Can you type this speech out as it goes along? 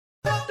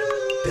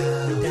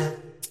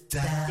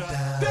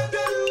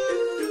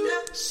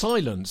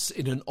Silence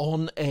in an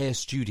on-air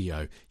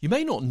studio. You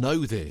may not know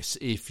this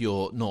if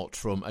you're not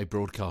from a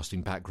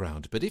broadcasting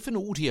background, but if an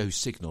audio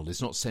signal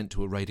is not sent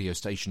to a radio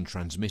station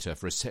transmitter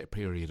for a set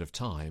period of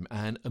time,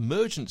 an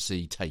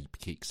emergency tape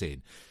kicks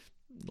in.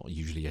 Not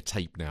usually a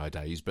tape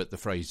nowadays, but the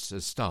phrase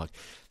has stuck.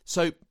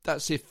 So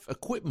that's if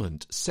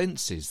equipment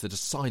senses that a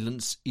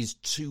silence is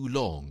too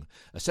long.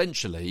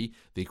 Essentially,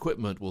 the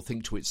equipment will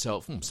think to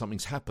itself,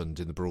 something's happened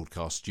in the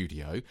broadcast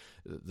studio.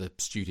 The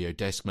studio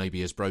desk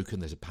maybe is broken,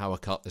 there's a power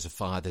cut, there's a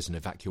fire, there's an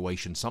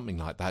evacuation, something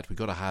like that. We've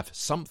got to have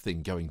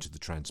something going to the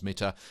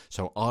transmitter.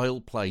 So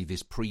I'll play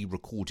this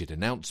pre-recorded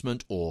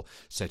announcement or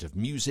set of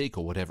music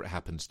or whatever it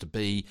happens to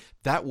be.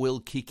 That will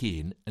kick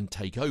in and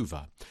take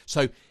over.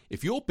 So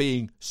if you're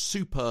being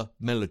super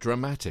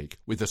melodramatic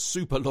with a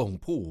super long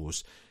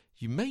pause,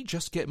 you may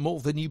just get more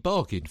than you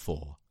bargained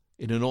for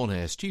in an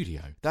on-air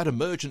studio. That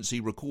emergency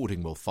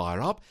recording will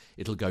fire up,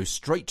 it'll go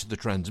straight to the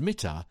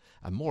transmitter,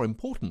 and more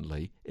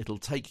importantly, it'll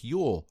take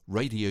your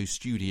radio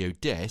studio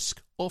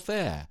desk off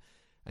air.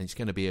 And it's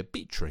going to be a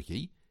bit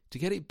tricky to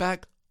get it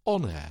back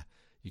on air.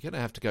 You're going to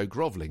have to go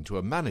grovelling to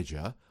a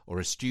manager or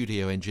a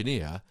studio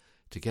engineer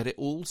to get it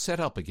all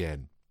set up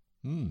again.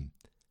 And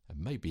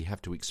maybe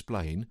have to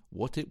explain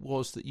what it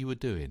was that you were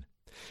doing.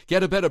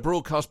 Get a Better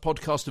Broadcast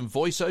podcast and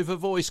voiceover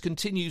voice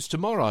continues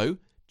tomorrow.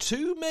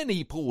 Too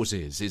many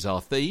pauses is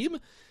our theme.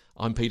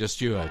 I'm Peter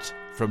Stewart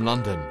from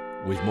London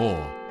with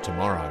more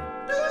tomorrow.